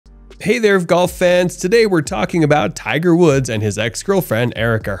Hey there, golf fans! Today we're talking about Tiger Woods and his ex-girlfriend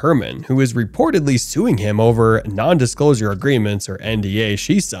Erica Herman, who is reportedly suing him over non-disclosure agreements or NDA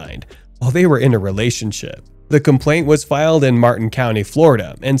she signed while they were in a relationship. The complaint was filed in Martin County,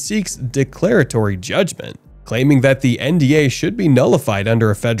 Florida, and seeks declaratory judgment, claiming that the NDA should be nullified under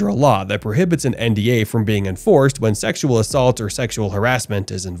a federal law that prohibits an NDA from being enforced when sexual assault or sexual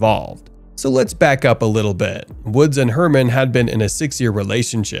harassment is involved. So let's back up a little bit. Woods and Herman had been in a 6-year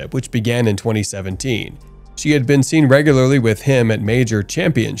relationship, which began in 2017. She had been seen regularly with him at major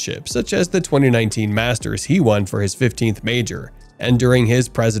championships, such as the 2019 Masters he won for his 15th major, and during his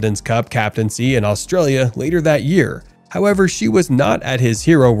President's Cup captaincy in Australia later that year. However, she was not at his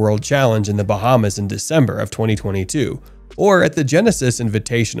Hero World Challenge in the Bahamas in December of 2022, or at the Genesis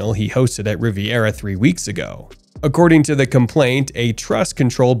Invitational he hosted at Riviera 3 weeks ago. According to the complaint, a trust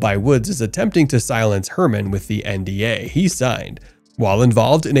controlled by Woods is attempting to silence Herman with the NDA he signed. While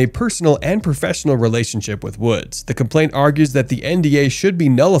involved in a personal and professional relationship with Woods, the complaint argues that the NDA should be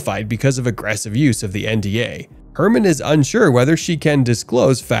nullified because of aggressive use of the NDA. Herman is unsure whether she can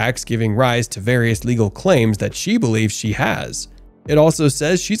disclose facts giving rise to various legal claims that she believes she has. It also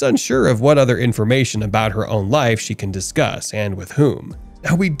says she's unsure of what other information about her own life she can discuss and with whom.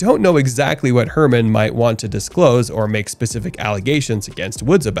 Now, we don't know exactly what Herman might want to disclose or make specific allegations against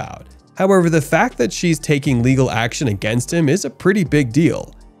Woods about. However, the fact that she's taking legal action against him is a pretty big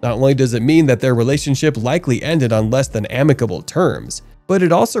deal. Not only does it mean that their relationship likely ended on less than amicable terms, but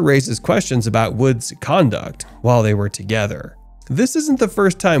it also raises questions about Woods' conduct while they were together. This isn't the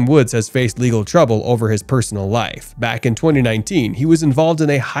first time Woods has faced legal trouble over his personal life. Back in 2019, he was involved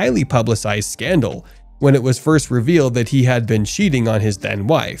in a highly publicized scandal when it was first revealed that he had been cheating on his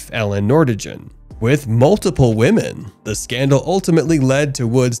then-wife, Ellen Nordegen, with multiple women. The scandal ultimately led to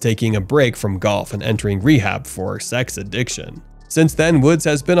Woods taking a break from golf and entering rehab for sex addiction. Since then, Woods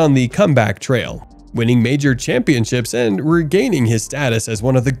has been on the comeback trail, winning major championships and regaining his status as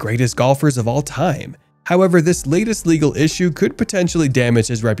one of the greatest golfers of all time. However, this latest legal issue could potentially damage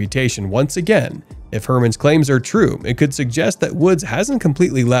his reputation once again. If Herman's claims are true, it could suggest that Woods hasn't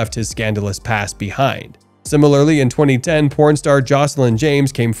completely left his scandalous past behind. Similarly, in 2010, porn star Jocelyn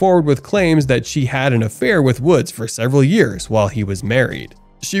James came forward with claims that she had an affair with Woods for several years while he was married.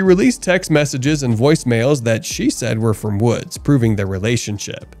 She released text messages and voicemails that she said were from Woods, proving their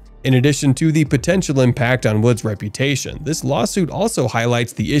relationship. In addition to the potential impact on Woods' reputation, this lawsuit also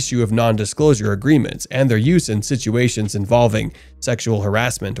highlights the issue of non-disclosure agreements and their use in situations involving sexual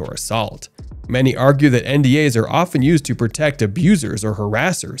harassment or assault. Many argue that NDAs are often used to protect abusers or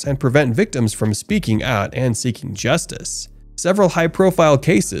harassers and prevent victims from speaking out and seeking justice. Several high-profile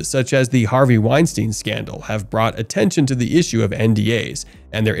cases, such as the Harvey Weinstein scandal, have brought attention to the issue of NDAs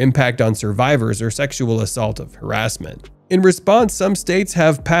and their impact on survivors or sexual assault or harassment. In response, some states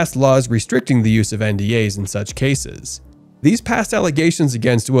have passed laws restricting the use of NDAs in such cases. These past allegations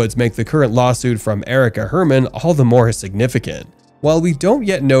against Woods make the current lawsuit from Erica Herman all the more significant. While we don't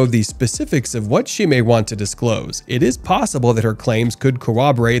yet know the specifics of what she may want to disclose, it is possible that her claims could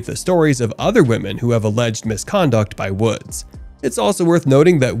corroborate the stories of other women who have alleged misconduct by Woods. It's also worth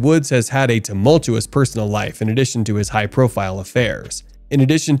noting that Woods has had a tumultuous personal life in addition to his high-profile affairs. In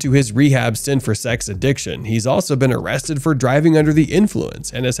addition to his rehab stint for sex addiction, he's also been arrested for driving under the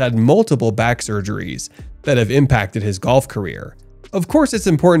influence and has had multiple back surgeries that have impacted his golf career. Of course, it's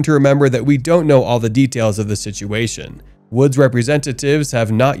important to remember that we don't know all the details of the situation. Woods' representatives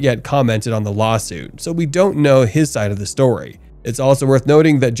have not yet commented on the lawsuit, so we don't know his side of the story. It's also worth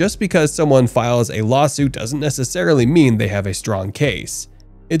noting that just because someone files a lawsuit doesn't necessarily mean they have a strong case.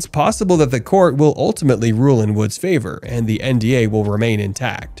 It's possible that the court will ultimately rule in Woods' favor and the NDA will remain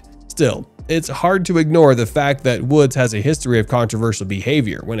intact. Still, it's hard to ignore the fact that Woods has a history of controversial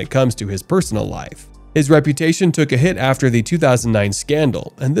behavior when it comes to his personal life. His reputation took a hit after the 2009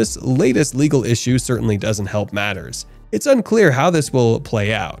 scandal, and this latest legal issue certainly doesn't help matters. It's unclear how this will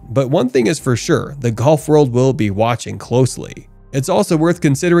play out, but one thing is for sure, the golf world will be watching closely. It's also worth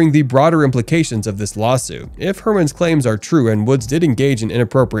considering the broader implications of this lawsuit. If Herman's claims are true and Woods did engage in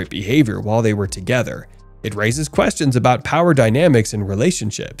inappropriate behavior while they were together, it raises questions about power dynamics in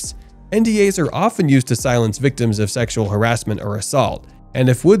relationships. NDAs are often used to silence victims of sexual harassment or assault, and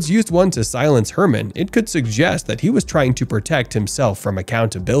if Woods used one to silence Herman, it could suggest that he was trying to protect himself from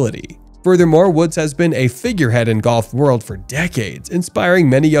accountability. Furthermore, Woods has been a figurehead in golf world for decades, inspiring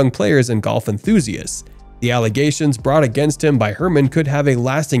many young players and golf enthusiasts. The allegations brought against him by Herman could have a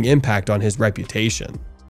lasting impact on his reputation.